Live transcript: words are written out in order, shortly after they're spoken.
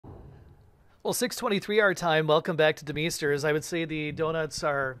Well, 6:23 our time. Welcome back to DeMeester's. I would say the donuts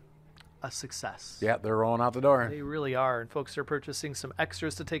are a success. Yeah, they're rolling out the door. They really are, and folks are purchasing some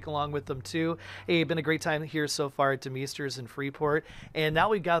extras to take along with them too. Hey, been a great time here so far at DeMeester's in Freeport, and now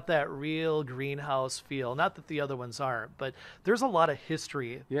we got that real greenhouse feel. Not that the other ones aren't, but there's a lot of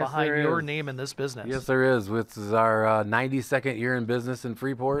history behind your name in this business. Yes, there is. This is our 92nd year in business in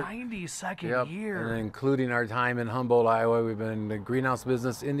Freeport. 92nd year. And including our time in Humboldt, Iowa. We've been in the greenhouse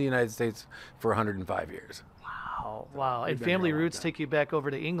business in the United States for 105 years. Wow. And family roots take you back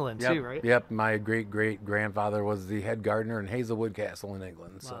over to England too, right? Yep. My great-great-grandfather was the head gardener in Hazelwood Castle in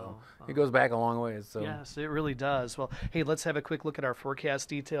England. So it goes back a long ways. So. Yes, it really does. Well, hey, let's have a quick look at our forecast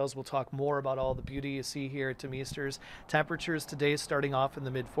details. We'll talk more about all the beauty you see here at DeMeester's. Temperatures today starting off in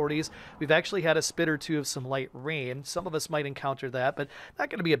the mid-40s. We've actually had a spit or two of some light rain. Some of us might encounter that, but not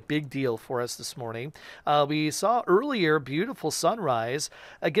going to be a big deal for us this morning. We saw earlier beautiful sunrise,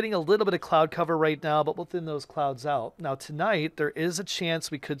 getting a little bit of cloud cover right now, but we'll thin those clouds out. Now tonight there is a chance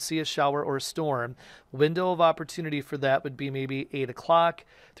we could see a shower or a storm. Window of opportunity for that would be maybe 8 o'clock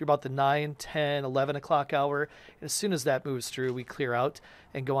through about the 9, 10, 11 o'clock hour. And as soon as that moves through, we clear out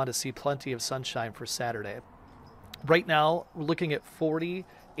and go on to see plenty of sunshine for Saturday. Right now we're looking at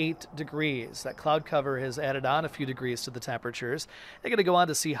 48 degrees. That cloud cover has added on a few degrees to the temperatures. They're going to go on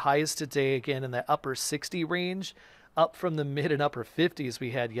to see highs today again in the upper 60 range, up from the mid and upper 50s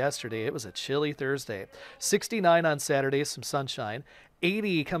we had yesterday. It was a chilly Thursday. 69 on Saturday, some sunshine.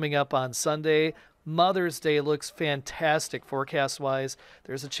 80 coming up on Sunday. Mother's Day looks fantastic forecast-wise.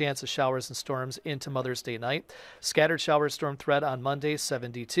 There's a chance of showers and storms into Mother's Day night. Scattered shower storm threat on Monday,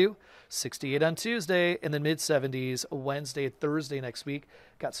 72. 68 on Tuesday, and then mid-70s Wednesday, Thursday next week.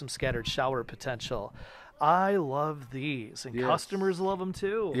 Got some scattered shower potential. I love these, and customers love them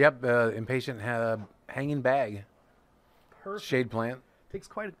too. Yep, impatient hanging bag. Perfect. Shade plant. Takes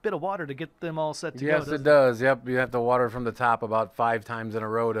quite a bit of water to get them all set to go. Yes, it does. Yep, you have to water from the top about 5 times in a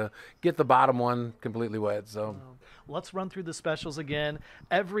row to get the bottom one completely wet. So let's run through the specials again.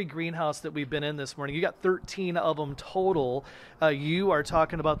 Every greenhouse that we've been in this morning, you got 13 of them total. You are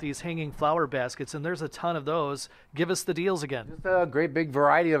talking about these hanging flower baskets, and there's a ton of those. Give us the deals again. Just a great big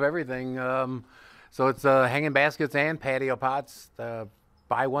variety of everything. So it's hanging baskets and patio pots.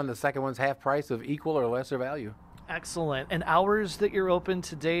 Buy one, the second one's half price of equal or lesser value. Excellent. And hours that you're open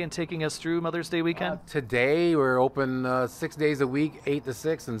today and taking us through Mother's Day weekend? Today we're open 6 days a week, 8 to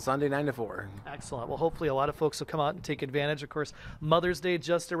 6, and Sunday 9 to 4. Excellent. Well, hopefully a lot of folks will come out and take advantage. Of course, Mother's Day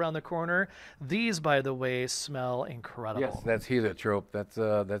just around the corner. These, by the way, smell incredible. Yes, that's heliotrope. That's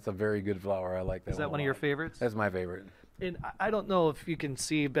a very good flower. I like that. Is that one of your favorites? That's my favorite. And I don't know if you can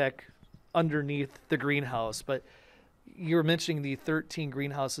see back underneath the greenhouse, but you were mentioning the 13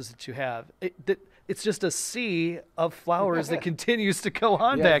 greenhouses that you have. It's just a sea of flowers that continues to go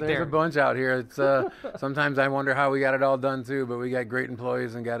on back there. There's a bunch out here. It's sometimes I wonder how we got it all done too, but we got great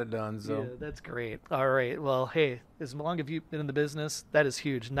employees and got it done. So yeah, that's great. All right. Well, hey, as long as you've been in the business, that is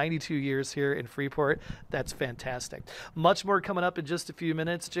huge. 92 years here in Freeport. That's fantastic. Much more coming up in just a few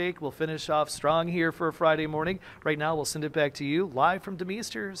minutes, Jake. We'll finish off strong here for a Friday morning. Right now, we'll send it back to you live from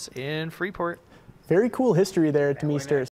DeMeester's in Freeport. Very cool history there at DeMeester's.